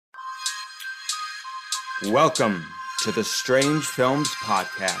Welcome to the Strange Films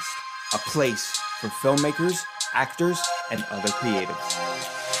Podcast, a place for filmmakers, actors, and other creatives.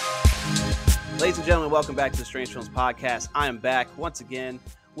 Ladies and gentlemen, welcome back to the Strange Films Podcast. I am back once again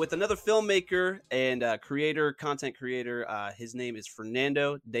with another filmmaker and content creator. His name is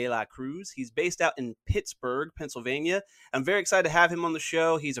Fernando De La Cruz. He's based out in Pittsburgh, Pennsylvania. I'm very excited to have him on the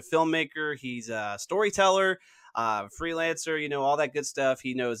show. He's a filmmaker. He's a storyteller, freelancer, all that good stuff.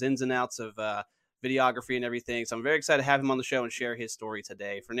 He knows ins and outs of videography and everything. So I'm very excited to have him on the show and share his story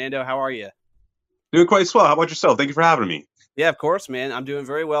today. Fernando, how are you? Doing quite swell. How about yourself? Thank you for having me. Yeah, of course, man. I'm doing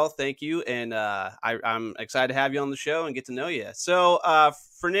very well. Thank you. And I'm excited to have you on the show and get to know you. So,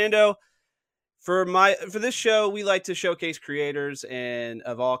 Fernando, for this show, we like to showcase creators and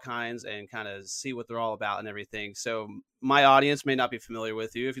of all kinds and kind of see what they're all about and everything. So my audience may not be familiar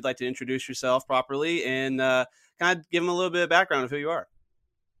with you. If you'd like to introduce yourself properly and kind of give them a little bit of background of who you are.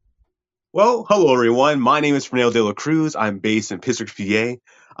 Well, hello, everyone. My name is Fernando De La Cruz. I'm based in Pittsburgh, PA.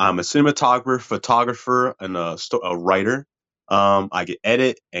 I'm a cinematographer, photographer, and a writer. I can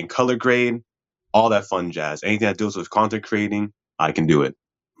edit and color grade, all that fun jazz. Anything that deals with content creating, I can do it.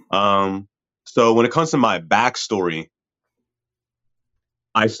 So when it comes to my backstory,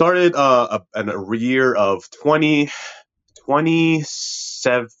 I started in a year of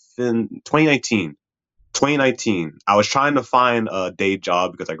 2019, I was trying to find a day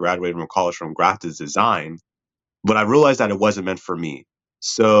job because I graduated from college from graphic design, but I realized that it wasn't meant for me.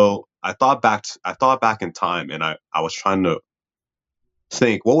 So I thought back in time, and I was trying to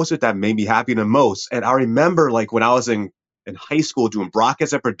think, what was it that made me happy the most? And I remember like when I was in high school doing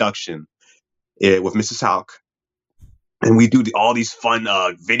broadcast and production with Mrs. Hauk, and we do all these fun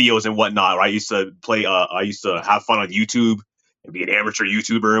videos and whatnot. Right? I used to have fun on YouTube and be an amateur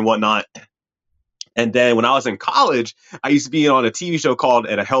YouTuber and whatnot. And then when I was in college, I used to be on a TV show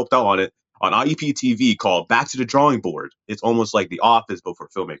and I helped out on it on IEP TV called Back to the Drawing Board. It's almost like The Office, but for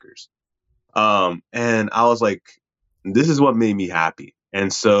filmmakers. And I was like, this is what made me happy.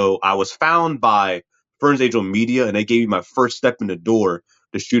 And so I was found by Ferns Angel Media, and they gave me my first step in the door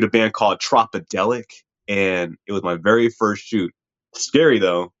to shoot a band called Tropodelic. And it was my very first shoot. Scary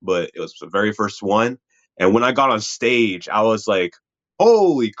though, but it was the very first one. And when I got on stage, I was like,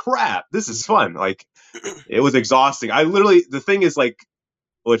 holy crap, this is fun. Like, it was exhausting. The thing is, like,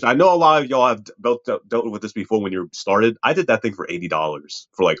 which I know a lot of y'all have dealt with this before when you started. I did that thing for $80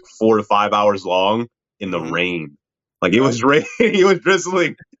 for like 4 to 5 hours long in the rain. Like, it was raining, it was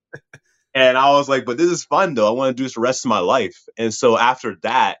drizzling. And I was like, but this is fun though. I want to do this the rest of my life. And so after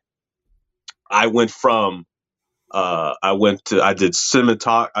that, I went from I did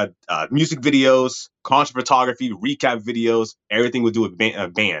music videos, concert photography, recap videos, everything would do with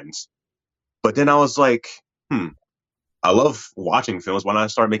bands. But then I was like, I love watching films. Why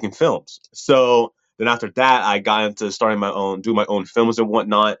not start making films? So then after that, I got into doing my own films and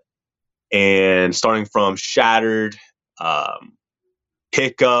whatnot, and starting from Shattered,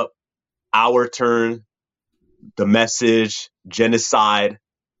 Hiccup, Our Turn, The Message, Genocide.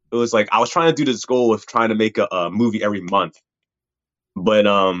 It was like I was trying to do this goal with trying to make a movie every month. But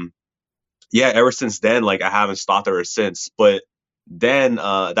yeah, ever since then, like I haven't stopped ever since. But then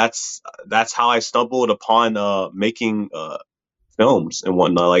that's how I stumbled upon making films and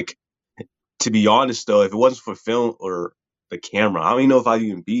whatnot. Like, to be honest though, if it wasn't for film or the camera, I don't even know if I'd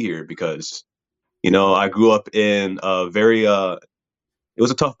even be here because, I grew up in a very it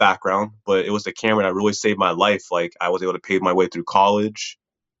was a tough background, but it was the camera that really saved my life. Like, I was able to pave my way through college.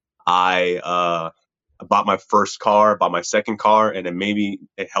 I bought my first car, bought my second car, and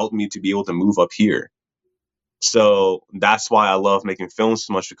it helped me to be able to move up here. So that's why I love making films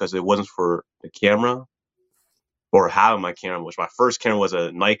so much, because it wasn't for the camera or having my camera, which my first camera was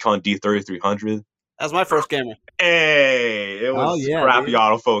a Nikon D3300. That was my first camera. Hey, it was crappy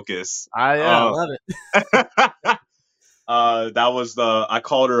autofocus. I love it. That was I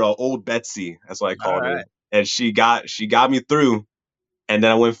called her Old Betsy. That's what I called her. And she got me through. And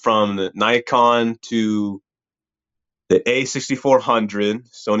then I went from the Nikon to the A6400,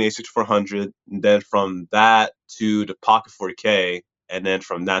 Sony A6400, and then from that to the Pocket 4K, and then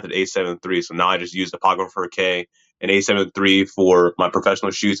from that to the A7 III. So now I just use the Pocket 4K and A7 III for my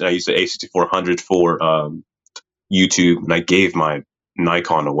professional shoots, and I use the A6400 for YouTube, and I gave my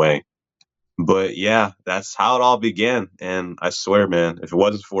Nikon away. But yeah, that's how it all began. And I swear, man, if it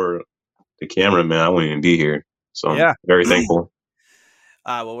wasn't for the camera, man, I wouldn't even be here. So I'm very thankful.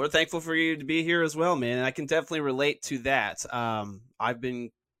 Well, we're thankful for you to be here as well, man. And I can definitely relate to that. I've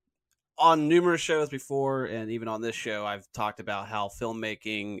been on numerous shows before, and even on this show, I've talked about how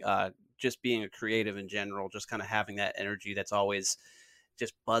filmmaking, just being a creative in general, just kind of having that energy that's always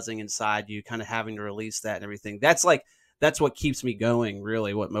just buzzing inside you, kind of having to release that and everything. That's what keeps me going,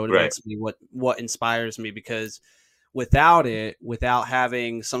 really, what Right. motivates me, what inspires me, because without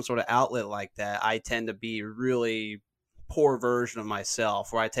having some sort of outlet like that, I tend to be a really poor version of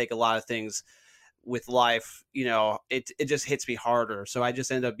myself, where I take a lot of things with life, it just hits me harder. So I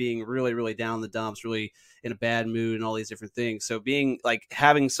just end up being really, really down in the dumps, really in a bad mood and all these different things. So being like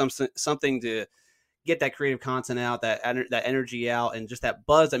having something to get that creative content out, that energy out, and just that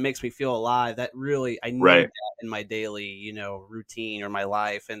buzz that makes me feel alive, that really, I need Right. that in my daily, routine or my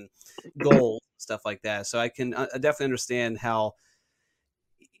life and goals, stuff like that. So I can definitely understand how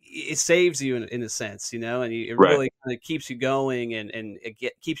it saves you in a sense, and it Right. really kind of keeps you going, and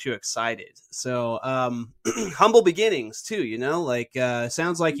keeps you excited. So, humble beginnings too, like,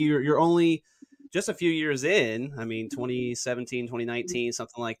 sounds like you're only just a few years in. I mean, 2017, 2019,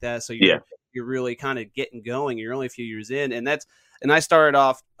 something like that. So Yeah. you're really kind of getting going. You're only a few years in, and I started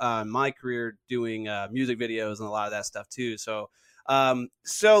off my career doing music videos and a lot of that stuff too. So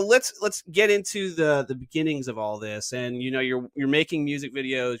let's get into the beginnings of all this. And you're making music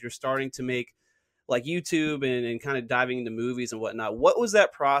videos, you're starting to make like YouTube, and kind of diving into movies and whatnot. What was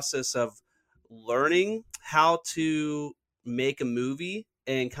that process of learning how to make a movie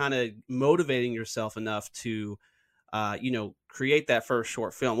and kind of motivating yourself enough to create that first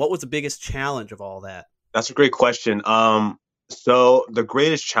short film? What was the biggest challenge of all that? That's a great question. So the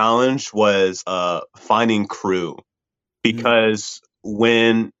greatest challenge was finding crew, Mm, because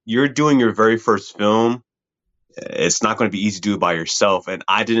when you're doing your very first film, it's not going to be easy to do it by yourself. And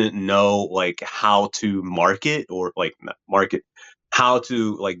I didn't know like how to market, or like not market, how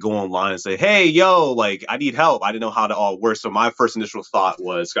to like go online and say, hey, yo, like I need help. I didn't know how to all work. So my first initial thought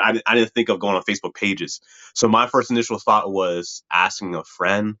was, I didn't think of going on Facebook pages. So my first initial thought was asking a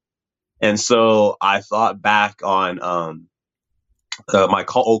friend. And so I thought back on my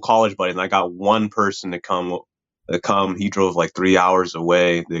old college buddy, and I got one person to come. He drove like 3 hours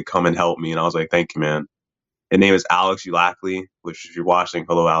away to come and help me, and I was like, "Thank you, man." His name is Alex Ulackley, which if you're watching,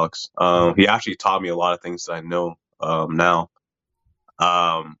 hello, Alex. He actually taught me a lot of things that I know now,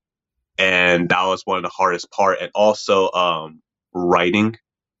 um, and that was one of the hardest part, and also writing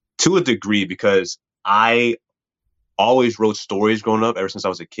to a degree, because I always wrote stories growing up ever since I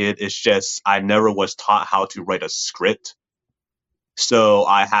was a kid. It's just I never was taught how to write a script. So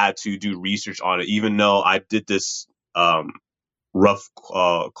I had to do research on it, even though I did this um, rough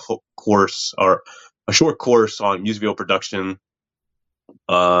course, or a short course on music video production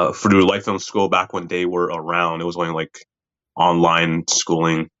for the Light Film School back when they were around. It was only like online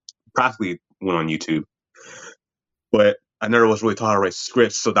schooling, practically went on YouTube. But I never was really taught how to write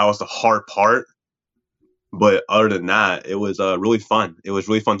scripts, so that was the hard part. But other than that, it was really fun. It was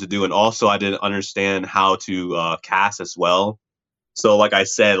really fun to do, and also I didn't understand how to cast as well. So like I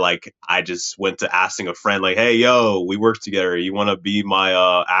said, like I just went to asking a friend, like, hey, yo, we work together. You want to be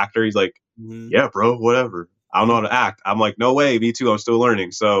my actor? He's like, mhm. yeah, bro, whatever. I don't know how to act. I'm like, no way, me too. I'm still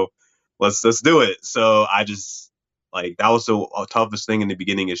learning. So let's do it. So I just like that was the toughest thing in the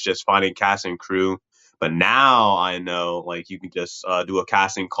beginning, is just finding cast and crew. But now I know like you can just do a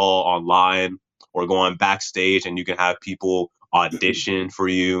casting call online, or go on backstage, and you can have people audition for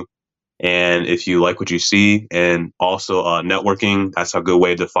you, and if you like what you see. And also networking, that's a good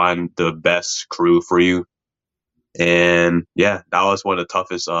way to find the best crew for you. And yeah, that was one of the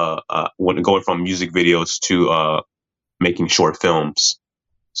toughest when going from music videos to making short films.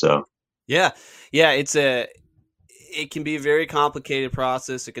 So Yeah, yeah, it can be a very complicated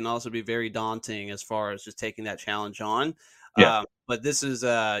process. It can also be very daunting as far as just taking that challenge on. yeah. But this is,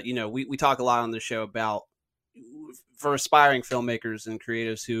 we talk a lot on the show about, for aspiring filmmakers and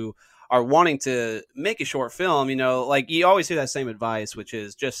creatives who are wanting to make a short film, like you always hear that same advice, which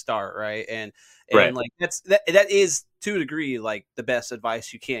is just start, right? And Right. like that is to a degree like the best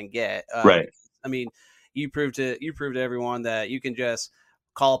advice you can get. Right. I mean, you proved to everyone that you can just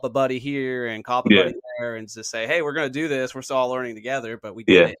call up a buddy here and call up a Yeah. buddy there and just say, hey, we're going to do this. We're still all learning together, but we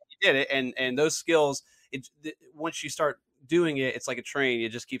did Yeah. it. You did it, and those skills. Once you start doing it, it's like a train. It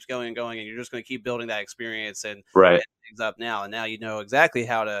just keeps going and going, and you're just going to keep building that experience and Right. things up now. And now you know exactly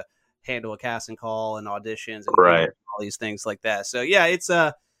how to handle a casting call and auditions and Right. all these things like that. So yeah, it's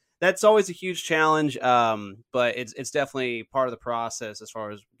that's always a huge challenge. But it's definitely part of the process as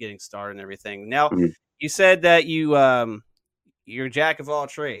far as getting started and everything. Now, Mhm. you said that you're a jack of all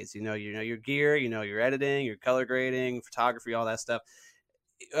trades. You know your gear, your editing, your color grading, photography, all that stuff.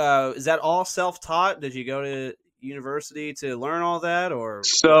 Is that all self-taught? Did you go to university to learn all that, or what?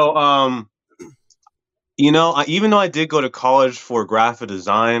 So even though I did go to college for graphic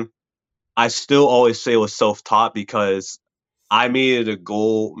design, I still always say it was self-taught, because I made it a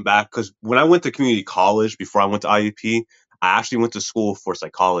goal back because when I went to community college before I went to IUP, I actually went to school for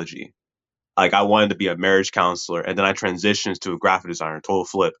psychology. Like I wanted to be a marriage counselor, and then I transitioned to a graphic designer, total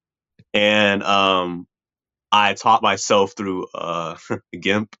flip. And I taught myself through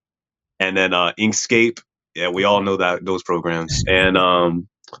GIMP and then Inkscape. Yeah, we all know that those programs. And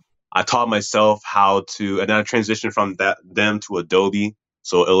I taught myself how to, and then I transitioned from them to Adobe,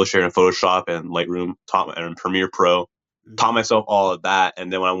 so Illustrator and Photoshop and Lightroom, and Premiere Pro. Taught myself all of that,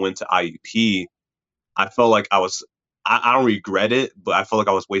 and then when I went to IUP, I felt like I don't regret it, but I felt like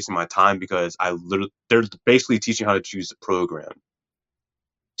I was wasting my time because they're basically teaching how to choose the program.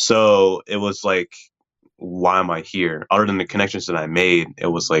 So it was like, why am I here? Other than the connections that I made, it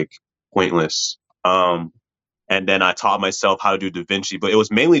was like pointless. And then I taught myself how to do DaVinci, but it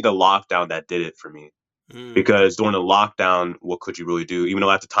was mainly the lockdown that did it for me. Because during the lockdown, what could you really do? Even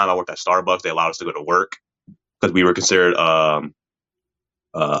though at the time I worked at Starbucks, they allowed us to go to work because we were considered what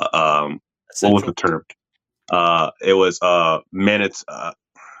was the term? It was minutes.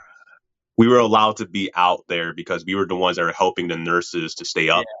 We were allowed to be out there because we were the ones that were helping the nurses to stay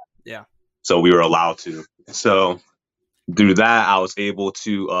up. Yeah. So we were allowed to. So through that, I was able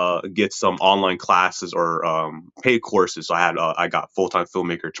to get some online classes or paid courses. So I got Full-Time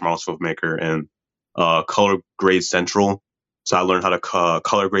Filmmaker, Tomorrow's Filmmaker, and Color Grade Central. So I learned how to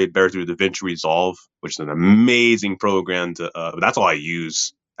color grade better through DaVinci Resolve, which is an amazing program. That's all I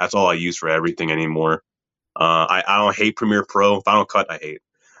use. That's all I use for everything anymore. I don't hate Premiere Pro. Final Cut I hate,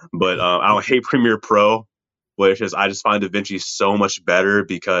 but I don't hate Premiere Pro. But it's just I just find DaVinci so much better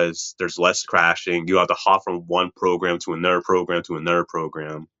because there's less crashing. You have to hop from one program to another program to another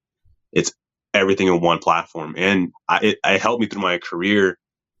program. It's everything in one platform, and it helped me through my career.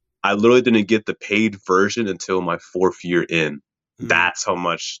 I literally didn't get the paid version until my 4th year in. That's how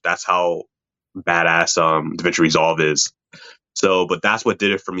badass DaVinci Resolve is. So, but that's what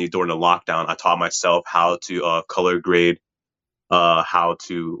did it for me during the lockdown. I taught myself how to color grade, how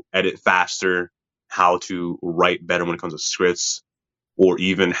to edit faster, how to write better when it comes to scripts, or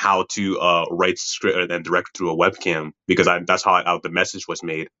even how to write script and direct through a webcam because that's how the message was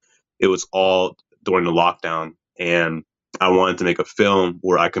made. It was all during the lockdown, and I wanted to make a film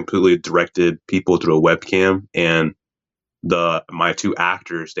where I completely directed people through a webcam, and my 2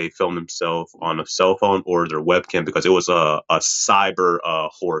 actors, they filmed themselves on a cell phone or their webcam because it was a cyber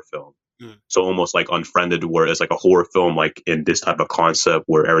horror film. So almost like Unfriended, where it's like a horror film, like in this type of concept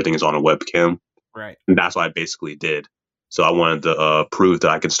where everything is on a webcam. Right. And that's what I basically did. So I wanted to prove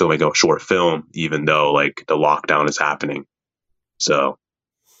that I can still make a short film, even though like the lockdown is happening. So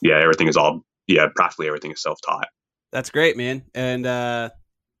yeah, practically everything is self-taught. That's great, man. And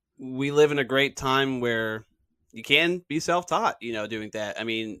we live in a great time where you can be self-taught, doing that. I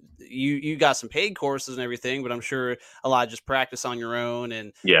mean, you got some paid courses and everything, but I'm sure a lot of just practice on your own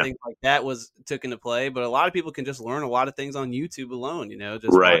and things like that took into play. But a lot of people can just learn a lot of things on YouTube alone,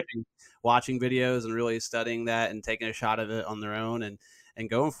 just watching videos and really studying that and taking a shot of it on their own and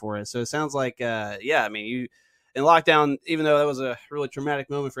going for it. So it sounds like, I mean, you in lockdown, even though that was a really traumatic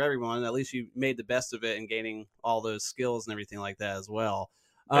moment for everyone, at least you made the best of it and gaining all those skills and everything like that as well.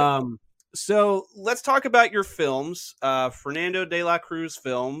 So let's talk about your films, Fernando De La Cruz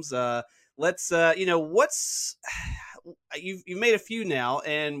films. Let's, what's you've made a few now,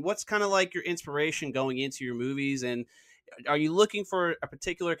 and what's kind of like your inspiration going into your movies, and are you looking for a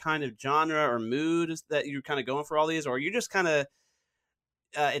particular kind of genre or mood that you're kind of going for all these, or are you just kind of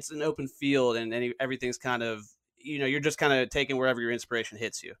it's an open field and everything's kind of you're just kind of taking wherever your inspiration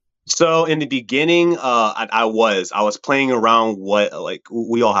hits you? So in the beginning, I was playing around like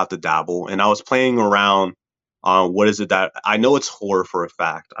we all have to dabble, and I was playing around on what is it that I know it's horror for a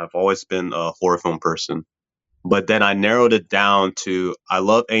fact. I've always been a horror film person, but then I narrowed it down to I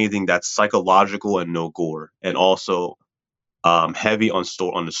love anything that's psychological and no gore, and also heavy on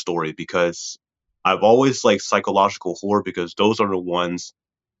the story because I've always liked psychological horror because those are the ones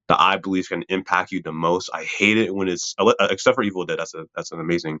that I believe can impact you the most. I hate it when it's except for Evil Dead. That's an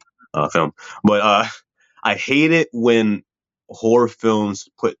amazing film, but I hate it when horror films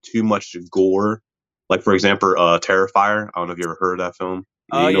put too much gore. Like for example, Terrifier. I don't know if you ever heard of that film.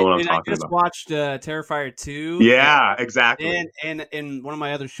 Oh, You know what I'm and talking I just about. watched Terrifier 2. Yeah, exactly. And in one of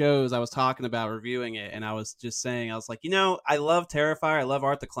my other shows, I was talking about reviewing it, and I was just saying, I was like, I love Terrifier, I love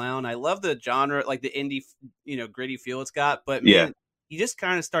Art the Clown, I love the genre, like the indie, gritty feel it's got. But man, Yeah. you just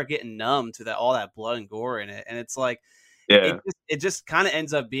kind of start getting numb to all that blood and gore in it, and it's like, Yeah. it just kind of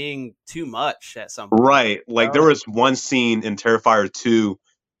ends up being too much at some point. Right. Like there was one scene in Terrifier 2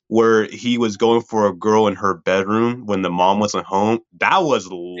 where he was going for a girl in her bedroom when the mom wasn't home. That was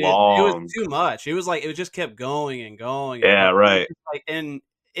It was long. too much. It was like it just kept going and going and Yeah, going. right. And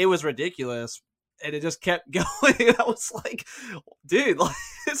it was ridiculous, and it just kept going. I was like, dude, like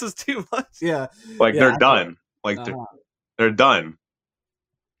this is too much. Yeah, Like yeah, they're done. Like uh-huh. they're done.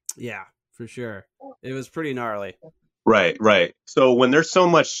 Yeah, for sure. It was pretty gnarly. Right, right. So when there's so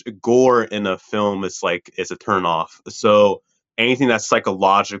much gore in a film, it's a turn off. So anything that's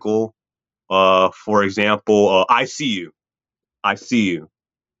psychological, for example, I see you. I see you.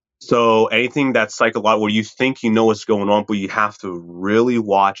 So anything that's psychological where you think you know what's going on, but you have to really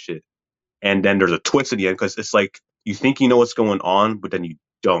watch it. And then there's a twist at the end because it's like you think you know what's going on, but then you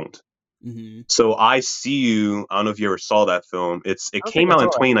don't. Mm-hmm. So I See You, I don't know if you ever saw that film. It I don't think came I out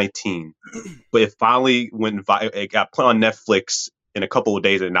in saw 2019, but it finally it got put on Netflix in a couple of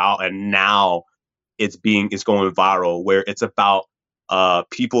days, and now it's going viral, where it's about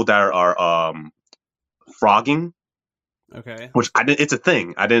people that are frogging, it. Okay. which I didn't. It's a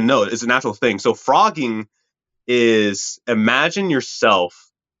thing. I didn't know it's a natural thing. So frogging is, imagine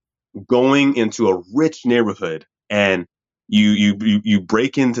yourself going into a rich neighborhood and you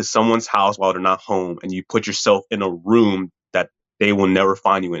break into someone's house while they're not home, and you put yourself in a room that they will never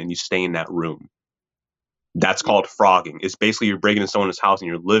find you in, and you stay in that room. That's called frogging. It's basically you're breaking into someone's house and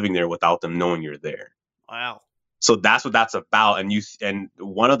you're living there without them knowing you're there. Wow. So that's what that's about. And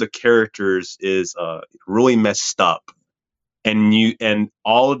one of the characters is really messed up, and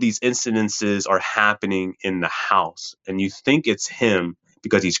all of these incidences are happening in the house, and you think it's him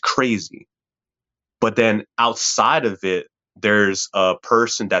because he's crazy. But then outside of it, there's a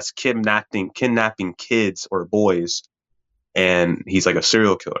person that's kidnapping kids or boys, and he's like a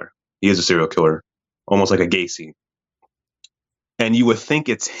serial killer. He is a serial killer, almost like a Gacy. And you would think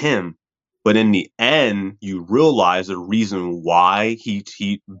it's him, but in the end, you realize the reason why he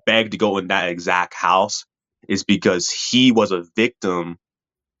begged to go in that exact house is because he was a victim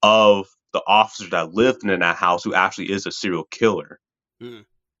of the officer that lived in that house, who actually is a serial killer. Mm.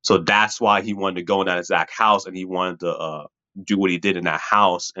 So that's why he wanted to go in that exact house, and he wanted to do what he did in that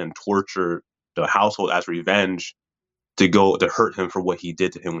house and torture the household as revenge to hurt him for what he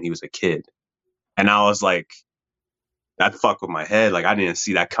did to him when he was a kid. And I was like, that fucked with my head. Like, I didn't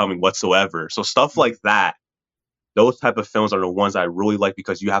see that coming whatsoever. So stuff like that, those type of films are the ones I really like,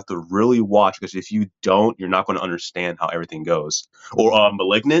 because you have to really watch, because if you don't, you're not going to understand how everything goes. Or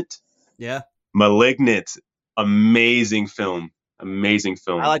Malignant. Yeah. Malignant, amazing film. Amazing I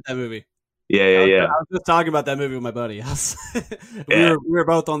film. like that movie. Yeah, I yeah, was just talking about that movie with my buddy. Yeah. We were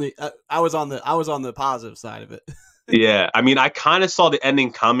both on the. I was on the positive side of it. Yeah. I mean, I kind of saw the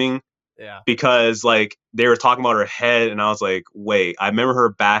ending coming, Yeah. because like they were talking about her head, and I was like, wait, I remember her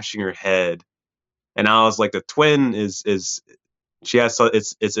bashing her head, and I was like, the twin is she has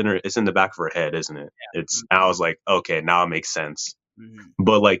it's in the back of her head, isn't it? It's I was like, okay, now it makes sense. Mm-hmm.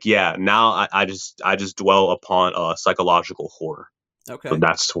 But like, yeah, now I just dwell upon psychological horror. Okay. So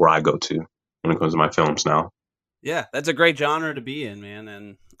that's where I go to when it comes to my films now. Yeah, that's a great genre to be in, man.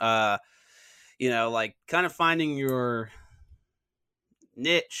 And like kind of finding your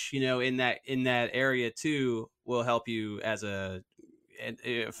niche, in that area too, will help you as a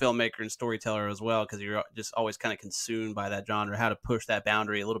filmmaker and storyteller as well, because you're just always kind of consumed by that genre, how to push that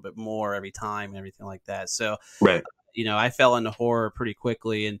boundary a little bit more every time and everything like that. So Right. I fell into horror pretty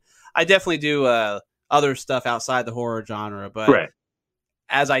quickly, and I definitely do other stuff outside the horror genre, but Right.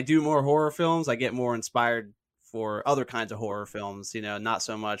 as I do more horror films, I get more inspired for other kinds of horror films, not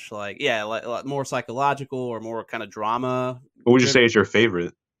so much like more psychological or more kind of drama. What would you say is your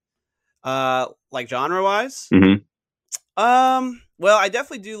favorite? Like genre wise? Mm-hmm. Well, I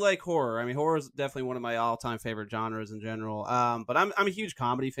definitely do like horror. I mean, horror is definitely one of my all-time favorite genres in general. But I'm a huge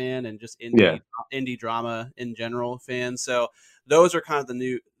comedy fan and just indie drama in general fan. So those are kind of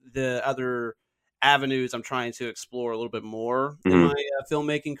the other avenues I'm trying to explore a little bit more in my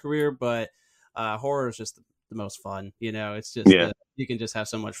filmmaking career. But horror is just the most fun. It's just you can just have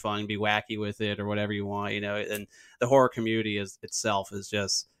so much fun, be wacky with it or whatever you want. And the horror community itself is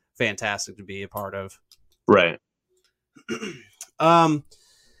just fantastic to be a part of. Right.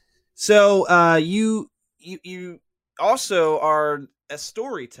 So you also are a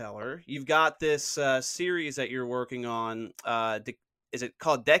storyteller. You've got this series that you're working on. Is it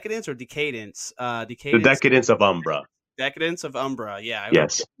called Decadence or Decadence? The Decadence of Umbra. Decadence of Umbra. Yeah.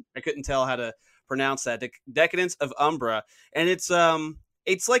 Yes. I couldn't tell how to pronounce that. Decadence of Umbra, and it's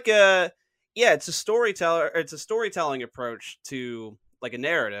like it's a storyteller. It's a storytelling approach to like a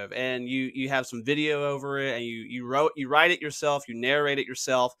narrative, and you have some video over it, and you write it yourself, you narrate it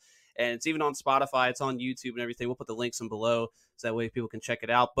yourself, and it's even on Spotify, it's on YouTube and everything. We'll put the links in below so that way people can check it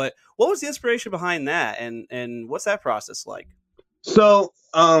out. But what was the inspiration behind that, and what's that process like? So,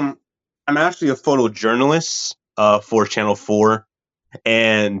 I'm actually a photojournalist for Channel 4.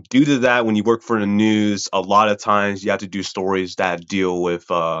 And due to that, when you work for the news, a lot of times you have to do stories that deal with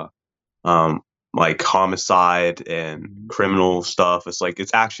um, like homicide and criminal stuff.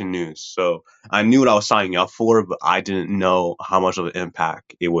 It's action news. So I knew what I was signing up for, but I didn't know how much of an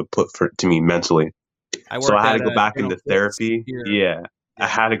impact it would put to me mentally. I So I worked had to at go back Channel into 6 therapy. here. Yeah, I Yeah.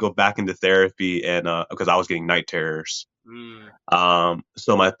 had to go back into therapy, and because I was getting night terrors. Mm.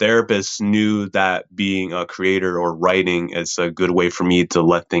 So my therapist knew that being a creator or writing is a good way for me to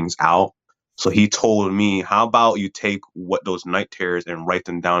let things out. So he told me, how about you take what those night terrors and write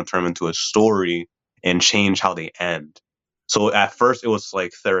them down, turn them into a story and change how they end. So at first it was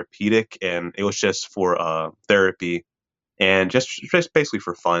like therapeutic and it was just for therapy and just basically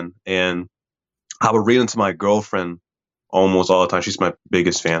for fun. And I would read them to my girlfriend almost all the time. She's my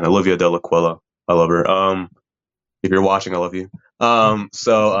biggest fan, Olivia De La Quilla. I love her. If you're watching, I love you.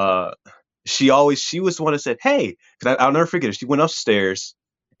 She was the one that said, "Hey," because I'll never forget it. She went upstairs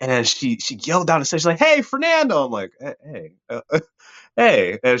and then she yelled down the stairs. She's like, "Hey, Fernando!" I'm like, "Hey,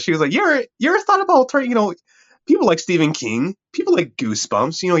 hey," and she was like, "You ever thought about turning, people like Stephen King, people like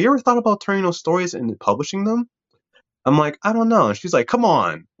Goosebumps, you ever thought about turning those stories and publishing them?" I'm like, "I don't know." And she's like, "Come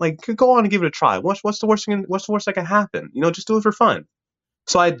on, like, go on and give it a try. What's the worst thing? What's the worst that can happen? Just do it for fun."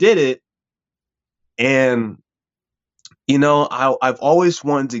 So I did it, and I've always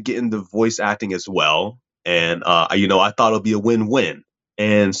wanted to get into voice acting as well. And, I thought it'd be a win-win.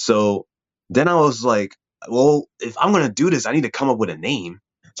 And so then I was like, well, if I'm going to do this, I need to come up with a name.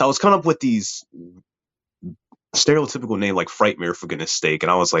 So I was coming up with these stereotypical name like Frightmare, for goodness sake.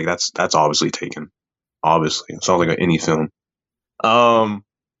 And I was like, that's obviously taken. Obviously. It sounds like any film.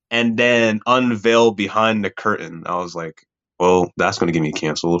 And then Unveiled Behind the Curtain. I was like, well, that's going to get me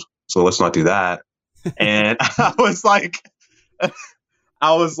canceled. So let's not do that. And I was like,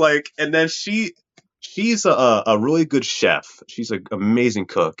 and then she's a really good chef. She's an amazing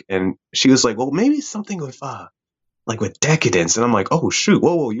cook, and she was like, well, maybe something with like with decadence. And I'm like, oh shoot,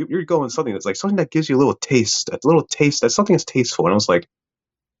 whoa, you're going something that's like something that gives you a little taste, that's something that's tasteful. And I was like,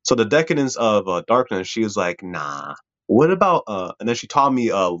 so the decadence of darkness. She was like, nah. What about And then she taught me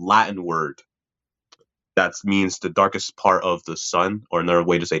a Latin word that means the darkest part of the sun, or another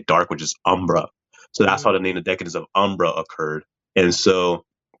way to say dark, which is umbra. So that's how the name of decadence of umbra occurred. And so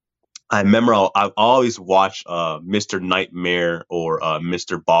I remember I've always watched Mr. Nightmare or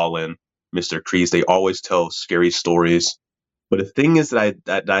Mr. Ballin, Mr. Kreese. They always tell scary stories. But the thing is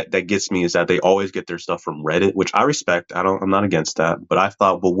that gets me is that they always get their stuff from Reddit, which I respect. I'm not against that. But I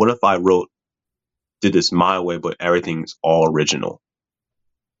thought, well, what if I did this my way, but everything's all original?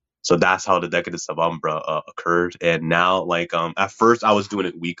 So that's how the decadence of Umbra occurred. And now, like, at first I was doing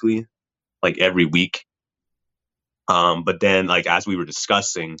it weekly, like every week. But then, like, as we were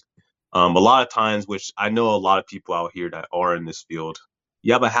discussing, a lot of times, which I know a lot of people out here that are in this field,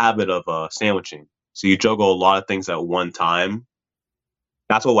 you have a habit of sandwiching. So you juggle a lot of things at one time.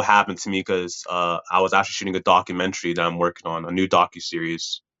 That's what happened to me because I was actually shooting a documentary that I'm working on, a new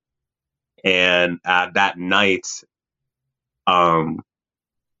docuseries. And at that night, um,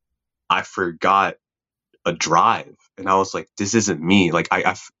 I forgot a drive, and I was like, "This isn't me." Like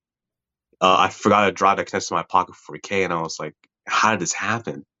I forgot a drive that connects to my Pocket 4K, and I was like, "How did this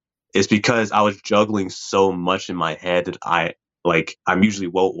happen?" It's because I was juggling so much in my head that I'm usually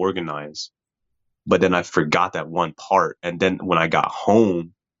well organized, but then I forgot that one part. And then when I got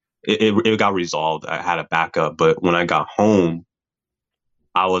home, it got resolved. I had a backup, but when I got home,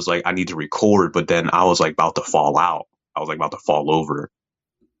 I was like, I need to record, but then I was like about to fall out. I was like about to fall over,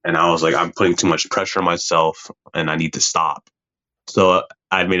 and I was like, I'm putting too much pressure on myself, and I need to stop. So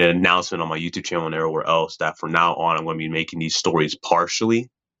I made an announcement on my YouTube channel and everywhere else that from now on I'm going to be making these stories partially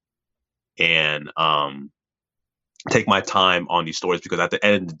and take my time on these stories because at the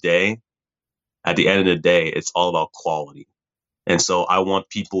end of the day, it's all about quality. And so I want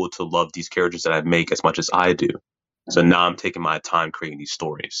people to love these characters that I make as much as I do. So now I'm taking my time creating these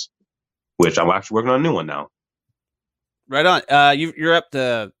stories, which I'm actually working on a new one now. Right on. You're up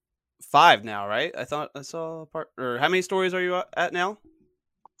to 5 now, right? I thought I saw a part. Or how many stories are you at now?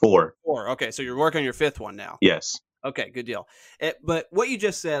 4. 4. Okay, so you're working on your 5th one now. Yes. Okay, good deal. But what you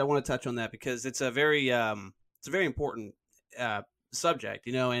just said, I want to touch on that because it's a very important subject,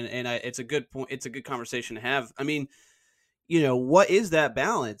 it's a good point. It's a good conversation to have. I mean, what is that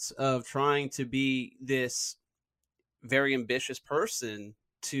balance of trying to be this very ambitious person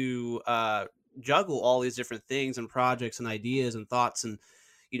to juggle all these different things and projects and ideas and thoughts and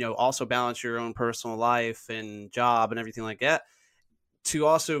also balance your own personal life and job and everything like that, to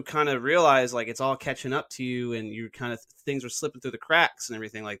also kind of realize like it's all catching up to you and you kind of things are slipping through the cracks and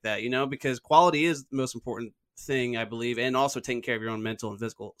everything like that, because quality is the most important thing, I believe, and also taking care of your own mental and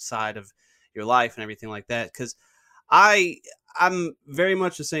physical side of your life and everything like that. Because I'm very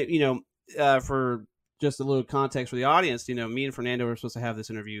much the same, for just a little context for the audience, me and Fernando were supposed to have this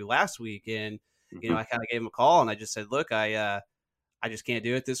interview last week, and I kind of gave him a call and I just said, look, I just can't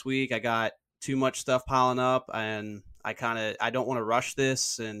do it this week. I got too much stuff piling up and I don't want to rush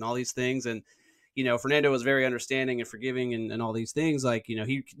this and all these things. And, Fernando was very understanding and forgiving and all these things. Like,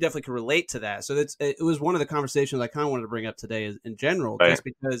 he definitely could relate to that. So it was one of the conversations I kind of wanted to bring up today in general, Right. just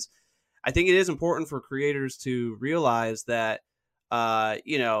because I think it is important for creators to realize that,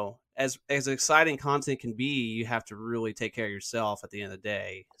 as exciting content can be, you have to really take care of yourself at the end of the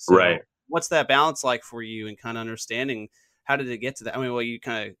day. So Right. what's that balance like for you, and kind of understanding how did it get to that? I mean, well, you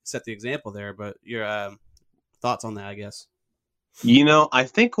kind of set the example there, but your thoughts on that, I guess. I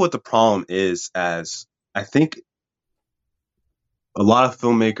think what the problem is, as I think a lot of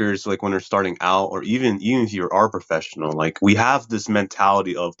filmmakers, like when they're starting out, or even if you are professional, like we have this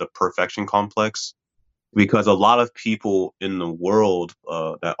mentality of the perfection complex, because a lot of people in the world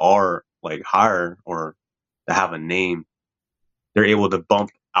that are like higher or that have a name, they're able to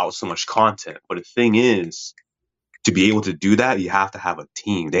bump out so much content. But the thing is, to be able to do that, you have to have a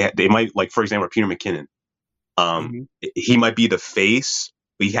team. They might, like, for example, Peter McKinnon. Mm-hmm. He might be the face,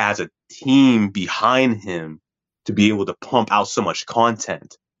 but he has a team behind him to be able to pump out so much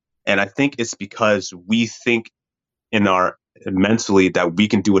content. And I think it's because we think in our mentally that we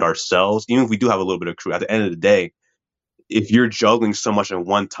can do it ourselves, even if we do have a little bit of crew. At the end of the day, if you're juggling so much at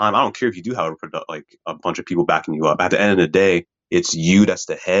one time, I don't care if you do have like a bunch of people backing you up. At the end of the day, it's you that's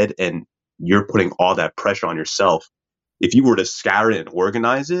the head, and you're putting all that pressure on yourself. If you were to scatter it and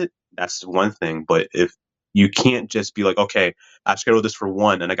organize it, that's one thing. But if you can't just be like, okay, I scheduled this for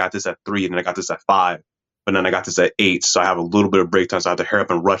 1, and I got this at 3, and then I got this at 5, but then I got this at 8, so I have a little bit of break time, so I have to hurry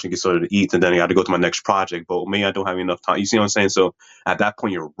up and rush and get something to eat, and then I got to go to my next project. But maybe I don't have enough time. You see what I'm saying? So at that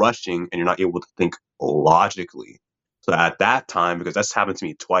point, you're rushing, and you're not able to think logically. So at that time, because that's happened to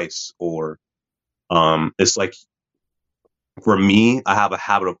me twice, or it's like, for me, I have a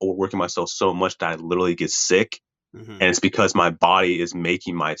habit of overworking myself so much that I literally get sick, Mm-hmm. and it's because my body is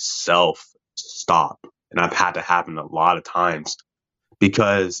making myself stop. And I've had to happen a lot of times,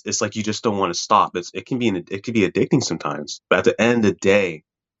 because it's like you just don't want to stop. It can be addicting sometimes. But at the end of the day,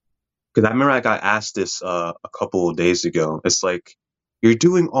 because I remember I got asked this a couple of days ago. It's like, you're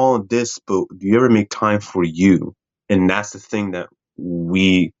doing all of this, but do you ever make time for you? And that's the thing that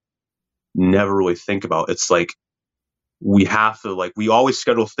we never really think about. It's like, we have to, like, we always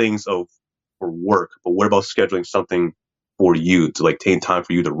schedule things for work, but what about scheduling something for you, to like take time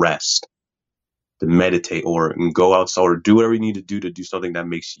for you to rest, to meditate, or go outside, or do whatever you need to do something that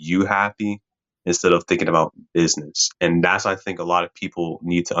makes you happy, instead of thinking about business. And that's, I think, a lot of people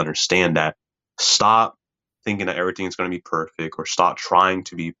need to understand that. Stop thinking that everything's going to be perfect, or stop trying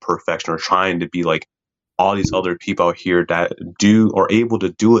to be perfection, or trying to be like all these other people out here that do, or able to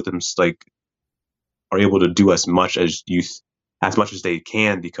do it themselves, like, are able to do as much as they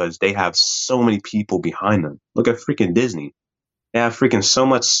can, because they have so many people behind them. Look at freaking Disney. They have freaking so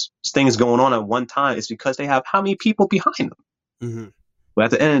much things going on at one time. It's because they have how many people behind them? Mm-hmm. But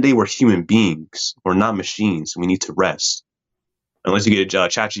at the end of the day, we're human beings. We're not machines. We need to rest. Unless you get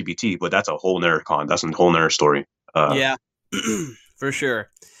ChatGPT, but that's a whole nother That's a whole nother story. Yeah, for sure.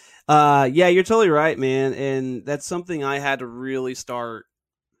 Yeah, you're totally right, man. And that's something I had to really start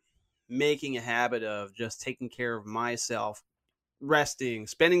making a habit of, just taking care of myself, resting,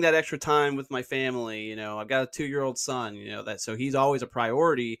 spending that extra time with my family. I've got a 2-year-old son, so he's always a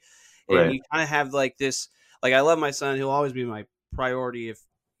priority. And Right. you kind of have like this, like, I love my son. He'll always be my priority if,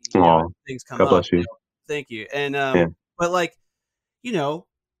 if Oh, things come God up. bless you. Thank you. And, Yeah. but like, you know,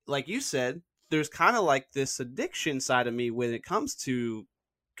 like you said, there's kind of like this addiction side of me when it comes to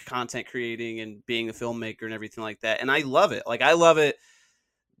content creating and being a filmmaker and everything like that. And I love it. Like, I love it,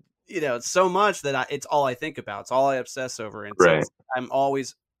 so much that it's all I think about. It's all I obsess over. And so Right. I'm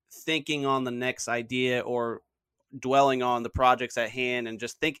always thinking on the next idea, or dwelling on the projects at hand, and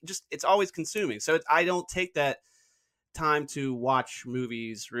just it's always consuming. So I don't take that time to watch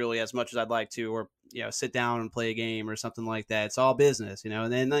movies really as much as I'd like to, or sit down and play a game or something like that. It's all business,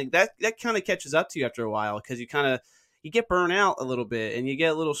 and then like that kind of catches up to you after a while, because you get burnt out a little bit, and you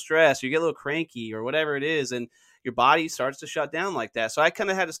get a little stressed, you get a little cranky, or whatever it is, and your body starts to shut down like that. So I kind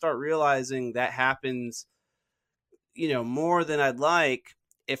of had to start realizing that happens, more than I'd like,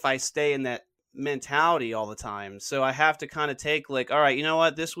 if I stay in that mentality all the time. So I have to kind of take like, all right, you know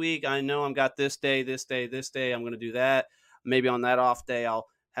what, this week I know I'm got this day, I'm going to do that. Maybe on that off day, I'll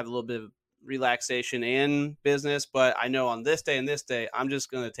have a little bit of relaxation and business, but I know on this day and this day, I'm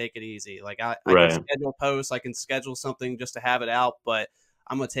just going to take it easy. Like I can Right. schedule posts, I can schedule something just to have it out, but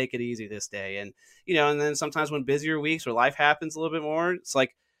I'm going to take it easy this day. And, and then sometimes when busier weeks or life happens a little bit more, it's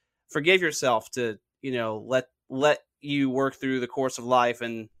like, forgive yourself to, let you work through the course of life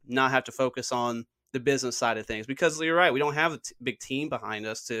and not have to focus on the business side of things, because you're right. We don't have a big team behind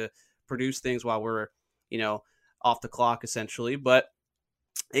us to produce things while we're, off the clock essentially, but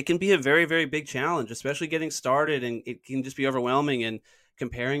it can be a very, very big challenge, especially getting started, and it can just be overwhelming and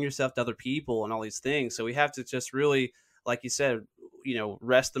comparing yourself to other people and all these things. So we have to just really, like you said,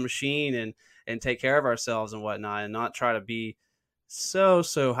 rest the machine and take care of ourselves and whatnot, and not try to be so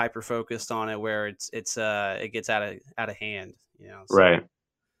hyper focused on it where it gets out of hand. So. Right.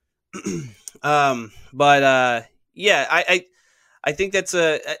 But yeah, I think it's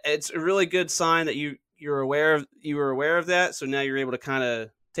a really good sign that you were aware of that. So now you're able to kind of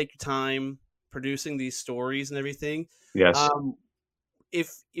take your time producing these stories and everything. Yes.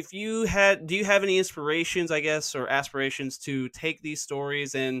 If you do you have any inspirations, I guess, or aspirations to take these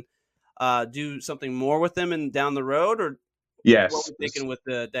stories and do something more with them and down the road, or Yes. what we're thinking with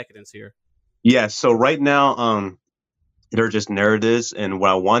the Decadence here? Yes. So right now, they're just narratives, and what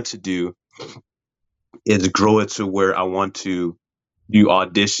I want to do is grow it to where I want to do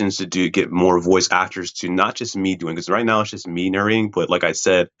auditions to get more voice actors, to not just me doing, because right now it's just me narrating. But like I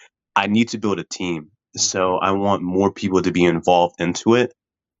said, I need to build a team. So I want more people to be involved into it.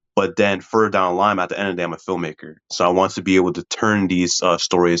 But then further down the line, at the end of the day, I'm a filmmaker. So I want to be able to turn these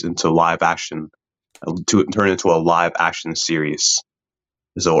stories into live action, to turn into a live action series.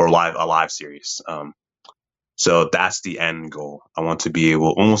 So, or a live series. So that's the end goal. I want to be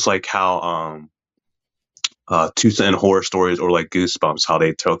able, almost like how Tusa and horror stories, or like Goosebumps, how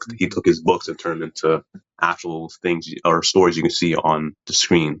he took his books and turned them into actual things or stories you can see on the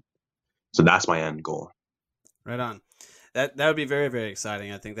screen. So that's my end goal. Right on. That would be very, very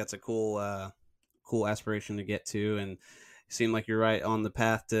exciting. I think that's a cool aspiration to get to, and you seem like you're right on the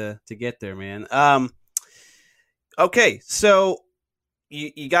path to get there, man. Okay, so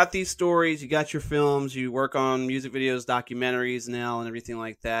you got these stories, you got your films, you work on music videos, documentaries now, and everything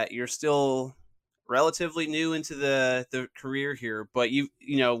like that. You're still relatively new into the career here, but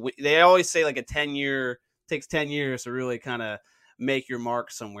they always say like takes 10 years to really kind of make your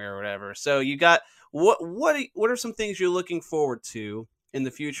mark somewhere or whatever. So you got what are some things you're looking forward to in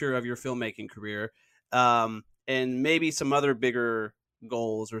the future of your filmmaking career, and maybe some other bigger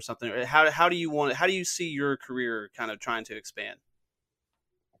goals or something? How do you see your career kind of trying to expand?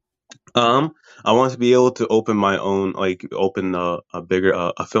 I want to be able to open my own, like open a bigger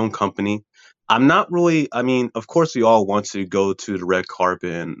a film company. I'm not really. I mean, of course, we all want to go to the red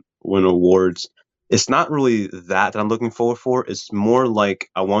carpet and win awards. It's not really that I'm looking forward for. It's more like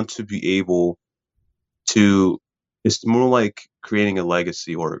I want to be able to. It's more like creating a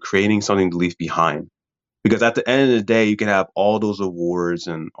legacy or creating something to leave behind. Because at the end of the day, you can have all those awards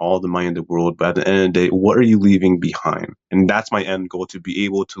and all the money in the world, but at the end of the day, what are you leaving behind? And that's my end goal, to be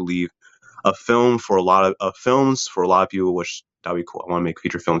able to leave a film for a lot of films for a lot of people, which that'd be cool. I want to make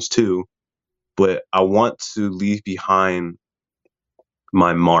feature films too, but I want to leave behind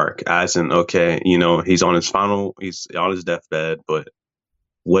my mark, as in, okay, he's on his deathbed, but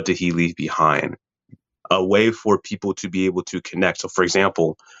what did he leave behind? A way for people to be able to connect. So, for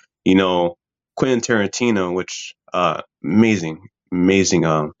example, Quentin Tarantino, which amazing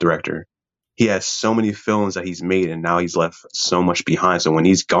director. He has so many films that he's made, and now he's left so much behind. So when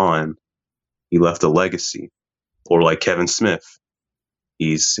he's gone, he left a legacy. Or like Kevin Smith,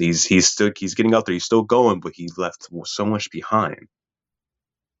 he's getting out there, he's still going, but he left so much behind.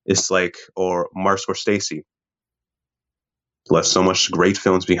 It's like, or Martin Scorsese left so much great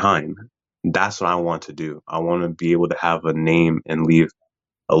films behind. That's what I want to do. I want to be able to have a name and leave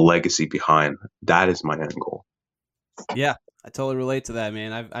a legacy behind. That is my end goal. Yeah, I totally relate to that,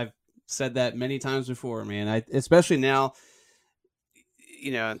 man. I've said that many times before, man. Especially now,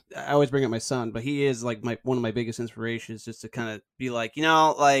 I always bring up my son, but he is like one of my biggest inspirations, just to kind of be like,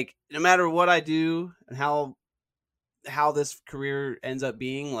 like no matter what I do and how this career ends up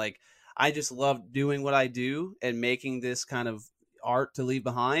being, like, I just love doing what I do and making this kind of art to leave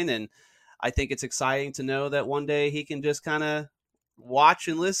behind. And I think it's exciting to know that one day he can just kind of watch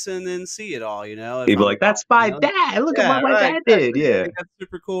and listen and see it all, if He'd be I'm, like, that's my dad. Look at what my right, dad exactly. did. Yeah. I think that's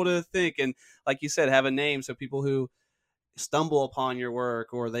super cool to think. And like you said, have a name so people who stumble upon your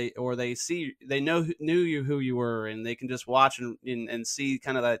work, or they see, they knew you, who you were, and they can just watch and see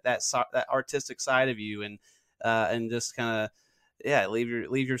kind of that artistic side of you, and just kind of, yeah, leave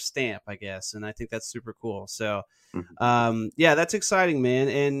your stamp, I guess. And I think that's super cool. So Mhm. yeah, that's exciting, man.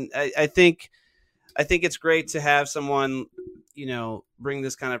 And I think it's great to have someone, bring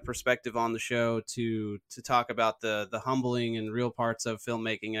this kind of perspective on the show to talk about the humbling and real parts of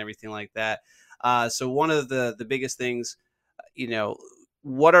filmmaking and everything like that. So one of the biggest things, you know,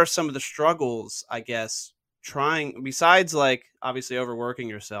 what are some of the struggles, I guess, trying, besides like obviously overworking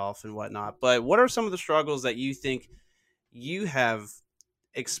yourself and whatnot, but what are some of the struggles that you think you have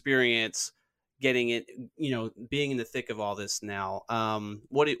experienced getting it, being in the thick of all this now?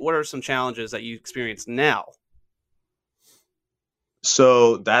 What are some challenges that you experience now?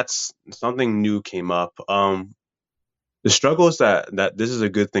 So that's something new came up. The struggle is that this is a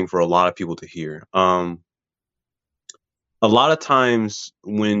good thing for a lot of people to hear. A lot of times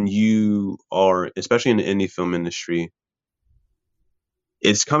when you are, especially in the indie film industry,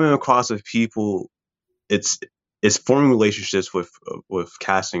 it's coming across with people. It's it's forming relationships with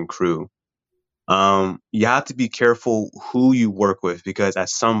cast and crew. You have to be careful who you work with because at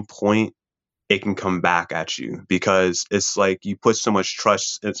some point it can come back at you because it's like you put so much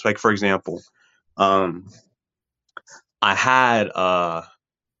trust. It's like, for example, um, I had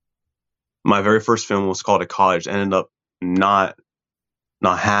my very first film was called A College, ended up not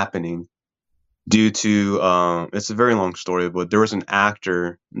not happening due to it's a very long story, but there was an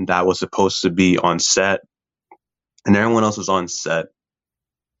actor that was supposed to be on set and everyone else was on set,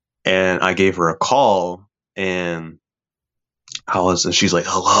 and I gave her a call and and she's like,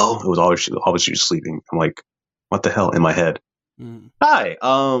 hello. It was always she was sleeping. I'm like, what the hell, in my head. Mm. Hi,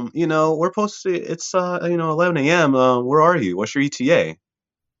 we're supposed to, it's 11 a.m. Where are you? What's your ETA?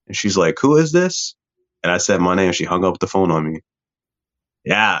 And she's like, who is this? And I said my name. She hung up the phone on me.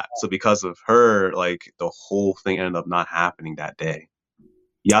 Yeah. So because of her, like the whole thing ended up not happening that day.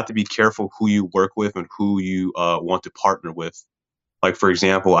 You have to be careful who you work with and who you want to partner with. Like, for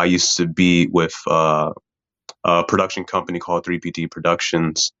example, I used to be with a production company called 3PT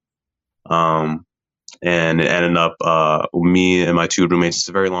Productions. Um, and it ended up me and my two roommates. It's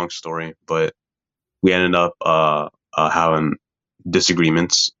a very long story, but we ended up having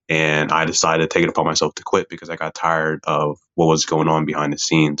disagreements, and I decided to take it upon myself to quit because I got tired of what was going on behind the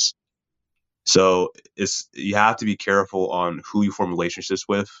scenes. So it's you have to be careful on who you form relationships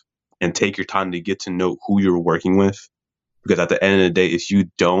with, and take your time to get to know who you're working with. Because at the end of the day, if you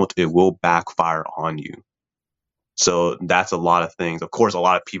don't, it will backfire on you. So that's a lot of things. Of course, a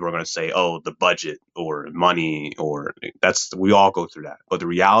lot of people are going to say, "Oh, the budget or money," or that's we all go through that. But the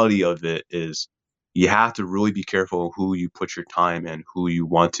reality of it is, you have to really be careful who you put your time and who you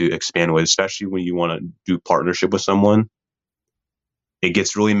want to expand with, especially when you want to do partnership with someone. It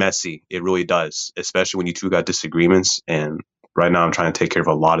gets really messy. It really does, especially when you two got disagreements. And right now, I'm trying to take care of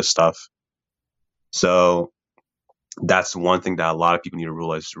a lot of stuff. So that's one thing that a lot of people need to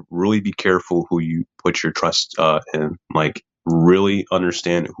realize. Really be careful who you put your trust in. Like, really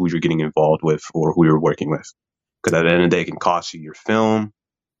understand who you're getting involved with or who you're working with. Because at the end of the day, it can cost you your film,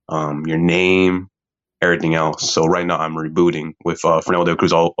 your name, everything else. So right now, I'm rebooting with Fernando De La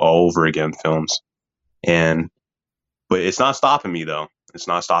Cruz all over again films. And but it's not stopping me though. It's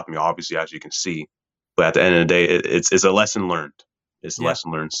not stopping me, obviously, as you can see. But at the end of the day, it's a lesson learned. It's a Yeah.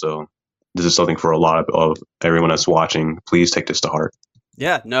 lesson learned. So this is something for a lot of everyone that's watching. Please take this to heart.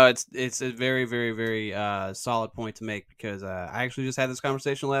 Yeah, no, it's a very, very, very solid point to make, because I actually just had this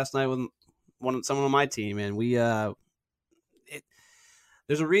conversation last night with someone on my team, and it,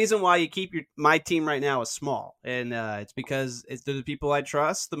 there's a reason why you keep my team right now is small, and it's because they're the people I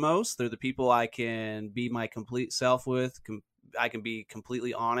trust the most. They're the people I can be my complete self with. I can be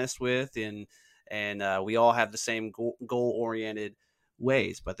completely honest with, and we all have the same goal oriented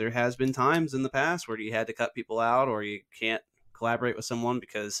ways. But there has been times in the past where you had to cut people out, or you can't collaborate with someone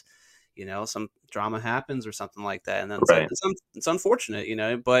because some drama happens or something like that, and then Right. it's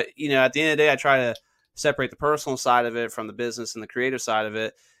unfortunate, but at the end of the day, I try to separate the personal side of it from the business and the creative side of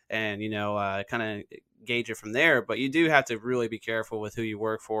it, and kind of gauge it from there. But you do have to really be careful with who you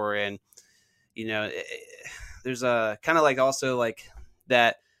work for, and there's a kind of like also like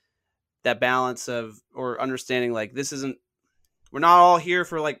that balance of, or understanding, like, this isn't, we're not all here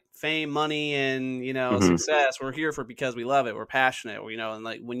for like fame, money, and Hmm. success. We're here for because we love it. We're passionate. And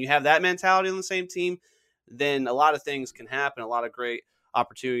like when you have that mentality on the same team, then a lot of things can happen. A lot of great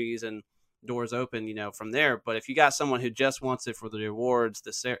opportunities and doors open, from there. But if you got someone who just wants it for the rewards,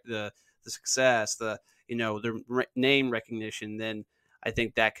 the success, their name recognition, then I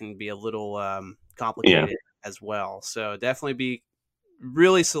think that can be a little Yeah. complicated. as well. So definitely be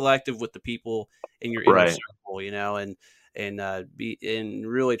really selective with the people in your inner Right. circle, and be and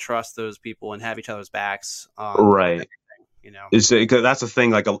really trust those people and have each other's backs on Right. everything, It's because that's the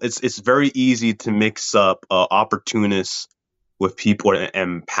thing. Like, it's very easy to mix up opportunists with people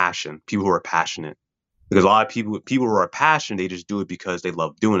and passion. People who are passionate. Because a lot of people who are passionate, they just do it because they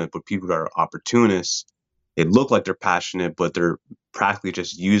love doing it. But people that are opportunists, they look like they're passionate, but they're practically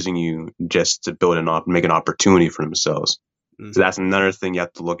just using you just to make an opportunity for themselves. So Mhm. that's another thing you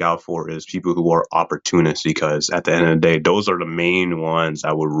have to look out for is people who are opportunists, because at the end of the day, those are the main ones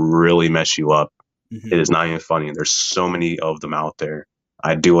that would really mess you up. It Mhm. is not even funny. There's so many of them out there.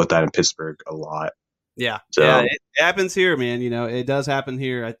 I deal with that in Pittsburgh a lot. Yeah, So it happens here, man. It does happen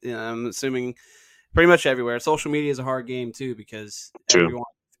here. I'm assuming pretty much everywhere. Social media is a hard game too because true.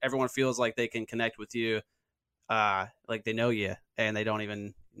 everyone feels like they can connect with you, like they know you, and they don't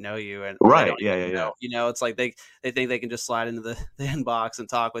even know you, or they Right. don't Yeah. even Yeah. Yeah. it's like they think they can just slide into the, the inbox and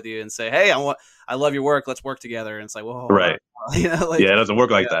talk with you and say, "Hey, I love your work. Let's work together." And it's like, "Well, hold on," Right. like, Yeah. It doesn't work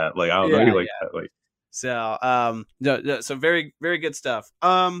yeah, like that. Like, I don't know yeah, you like yeah. that. Like, So, no, so very, very good stuff.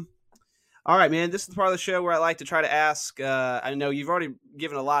 All right, man. This is the part of the show where I like to try to ask. I know you've already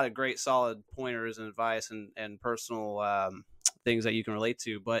given a lot of great, solid pointers and advice and personal things that you can relate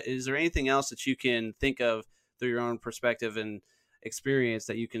to. But is there anything else that you can think of through your own perspective and experience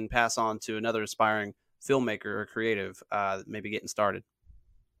that you can pass on to another aspiring filmmaker or creative, maybe getting started?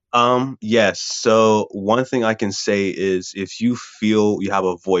 yes. So one thing I can say is if you feel you have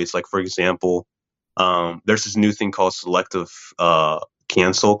a voice, like for example, there's this new thing called selective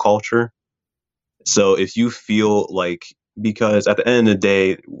cancel culture. So if you feel like, because at the end of the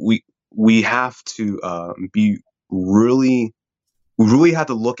day, we have to be really, we really have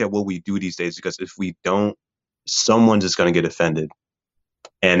to look at what we do these days, because if we don't, someone's just going to get offended,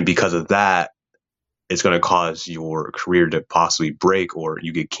 and because of that, it's going to cause your career to possibly break or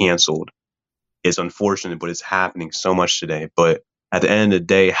you get canceled. It's unfortunate, but it's happening so much today. But at the end of the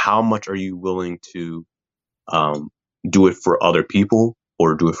day, how much are you willing to um, do it for other people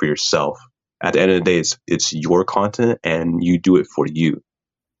or do it for yourself? At the end of the day, it's your content and you do it for you.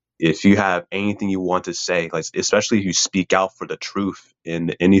 If you have anything you want to say, like especially if you speak out for the truth in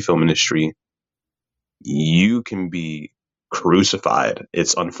the indie film industry, you can be crucified.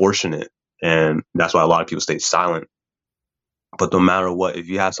 It's unfortunate, and that's why a lot of people stay silent. But no matter what, if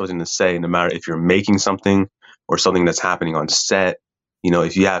you have something to say, no matter if you're making something or something that's happening on set,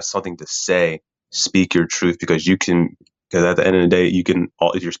 if you have something to say, speak your truth, because you can. Because at the end of the day, you can.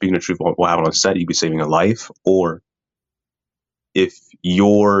 If you're speaking the truth while having on set, you could be saving a life. Or if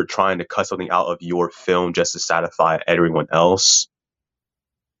you're trying to cut something out of your film just to satisfy everyone else,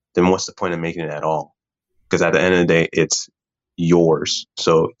 then what's the point of making it at all? Because at the end of the day, it's yours.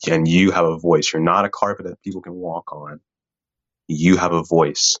 So, and you have a voice. You're not a carpet that people can walk on. You have a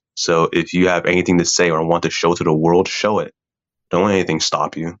voice. So if you have anything to say or want to show to the world, show it. Don't let anything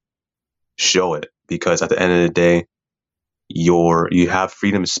stop you. Show it, because at the end of the day, you have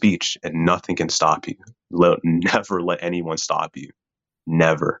freedom of speech and nothing can stop you. Never let anyone stop you.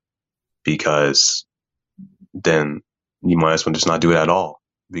 Never. Because then you might as well just not do it at all.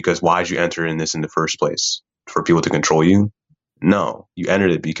 Because why did you enter in this in the first place? For people to control you? No, you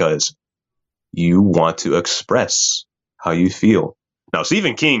entered it because you want to express how you feel. Now,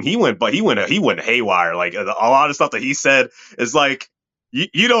 Stephen King, he went haywire. Like a lot of stuff that he said is like,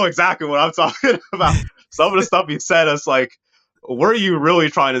 you know exactly what I'm talking about. Some of the stuff he said is like, what are you really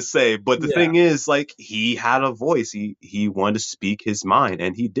trying to say? But the Yeah. thing is, like, he had a voice. He wanted to speak his mind,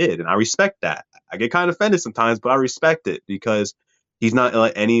 and he did, and I respect that. I get kind of offended sometimes, but I respect it because he's not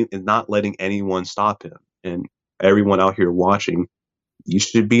letting anyone stop him. And everyone out here watching, you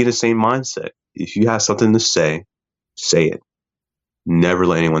should be in the same mindset. If you have something to say it. Never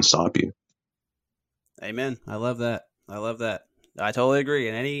let anyone stop you. Amen. I love that. I love that. I totally agree.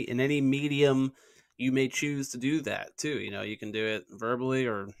 In any medium, you may choose to do that too. You can do it verbally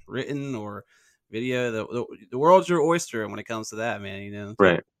or written or video. The world's your oyster when it comes to that, man.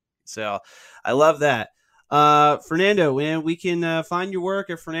 Right. So I love that. Fernando, man, we can find your work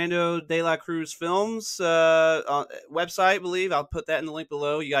at Fernando De La Cruz Films website. I believe I'll put that in the link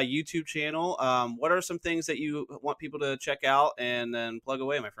below. You got a YouTube channel. What are some things that you want people to check out and then plug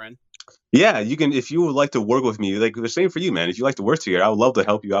away, my friend? Yeah, you can, if you would like to work with me, like the same for you, man. If you like to work together, I would love to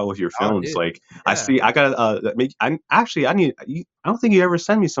help you out with your Oh, films. dude. Like Yeah. I got I need I don't think you ever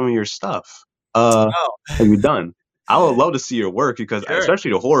send me some of your stuff. Oh, Have you done? I would love to see your work, because sure.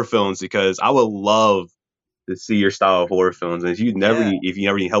 especially the horror films, because I would love to see your style of horror films. And Yeah. if you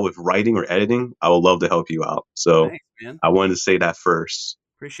never need help with writing or editing, I would love to help you out. So Thanks, man. I wanted to say that first.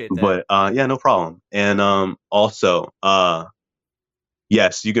 Appreciate that. But yeah, no problem. And also,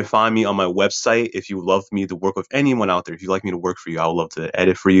 yes, you can find me on my website if you would love me to work with anyone out there. If you'd like me to work for you, I would love to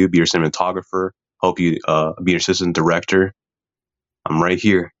edit for you, be your cinematographer, help you be your assistant director. I'm right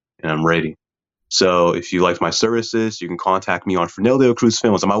here and I'm ready. So if you like my services, you can contact me on Fernando De La Cruz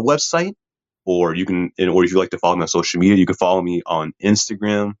Films on my website, or if you like to follow me on social media, you can follow me on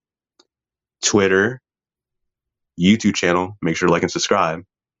Instagram, Twitter, YouTube channel. Make sure to like and subscribe.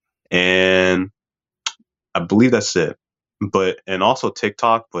 And I believe that's it. And also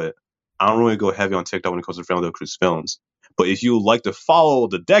TikTok, but I don't really go heavy on TikTok when it comes to Fernando Cruz Films. But if you would like to follow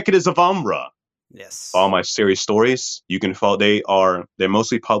the Decadence of Umbra, Yes. all my series stories, you can follow. They're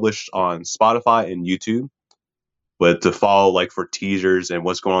mostly published on Spotify and YouTube. But to follow like for teasers and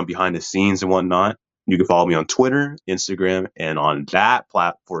what's going on behind the scenes and whatnot, you can follow me on Twitter, Instagram, and on that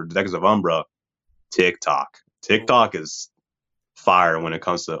platform, the Decadence of Umbra, TikTok. TikTok is fire when it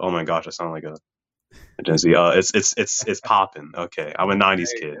comes to. Oh my gosh, I sound like a Gen Z. It's popping. Okay, I'm a '90s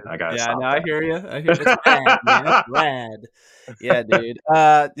kid. I gotta Yeah, stop no, that. I hear you. It's rad, man. It's rad. Yeah, dude.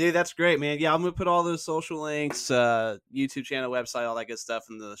 Dude, that's great, man. Yeah, I'm gonna put all those social links, YouTube channel, website, all that good stuff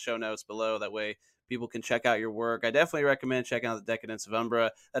in the show notes below. That way, people can check out your work. I definitely recommend checking out the Decadence of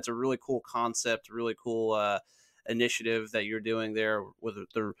Umbra. That's a really cool concept, really cool initiative that you're doing there with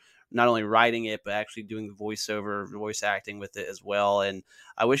the not only writing it but actually doing the voiceover, voice acting with it as well. And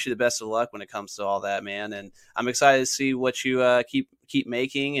I wish you the best of luck when it comes to all that, man. And I'm excited to see what you keep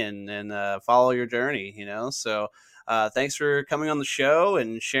making and follow your journey. So. Thanks for coming on the show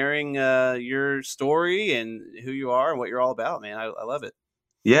and sharing your story and who you are and what you're all about, man. I love it.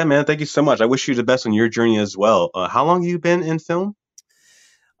 Yeah, man. Thank you so much. I wish you the best on your journey as well. How long have you been in film?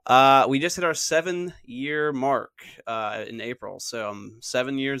 We just hit our 7-year mark in April, so I'm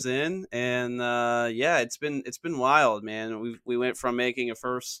 7 years in, and yeah, it's been wild, man. We went from making a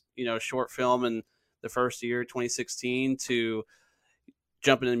first short film in the first year, 2016, to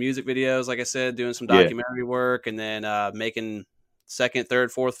jumping into music videos, like I said, doing some Yeah. documentary work, and then making second,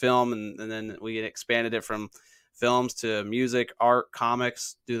 third, fourth film, and then we expanded it from films to music, art,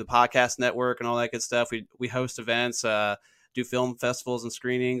 comics, do the podcast network and all that good stuff. We host events, do film festivals and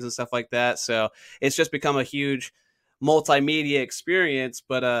screenings and stuff like that. So it's just become a huge multimedia experience.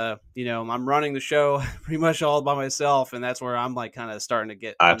 But I'm running the show pretty much all by myself, and that's where I'm like kind of starting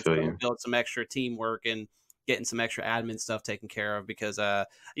to I feel you. build some extra teamwork and getting some extra admin stuff taken care of, because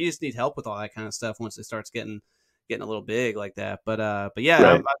you just need help with all that kind of stuff once it starts getting a little big like that. But yeah,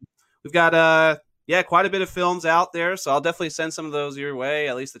 Right. we've got quite a bit of films out there, so I'll definitely send some of those your way,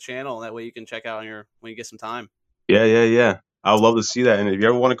 at least the channel, and that way you can check out when you get some time. Yeah. I would love to see that. And if you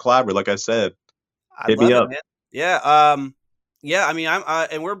ever want to collaborate, like I said, hit me up. Man. Yeah. I mean,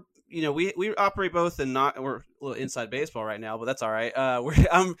 and we're we operate both in we're a little inside baseball right now, but that's all right.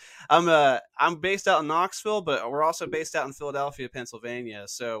 I'm based out in Knoxville, but we're also based out in Philadelphia, Pennsylvania.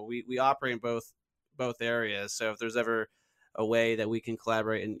 So we operate in both areas. So if there's ever a way that we can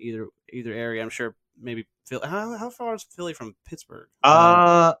collaborate in either area, I'm sure maybe Philly. How far is Philly from Pittsburgh?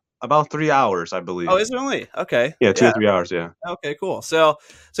 About 3 hours, I believe. Oh, is it only? Okay. Yeah, 2 or 3 hours. Yeah. Okay, cool. So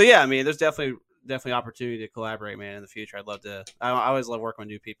yeah, I mean, there's definitely opportunity to collaborate, man, in the future. I'd love to. I always love working with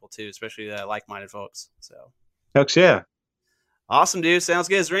new people too, especially like-minded folks. So Heck yeah. awesome, dude. Sounds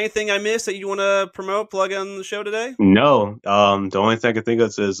good. Is there anything I missed that you want to promote, plug on the show today? No. The only thing I can think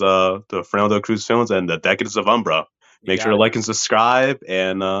of is the Fernando Cruz Films and the Decadence of Umbra. Make sure to like and subscribe.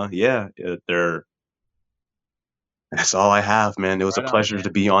 And that's all I have, man. It was a pleasure to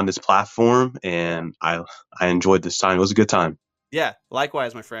be on this platform, and I enjoyed this time. It was a good time. Yeah,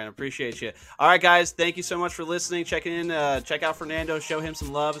 likewise, my friend. Appreciate you. All right, guys. Thank you so much for listening. Checking in. Check out Fernando. Show him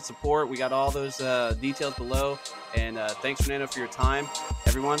some love and support. We got all those details below. And thanks, Fernando, for your time.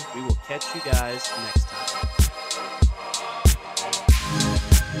 Everyone, we will catch you guys next time.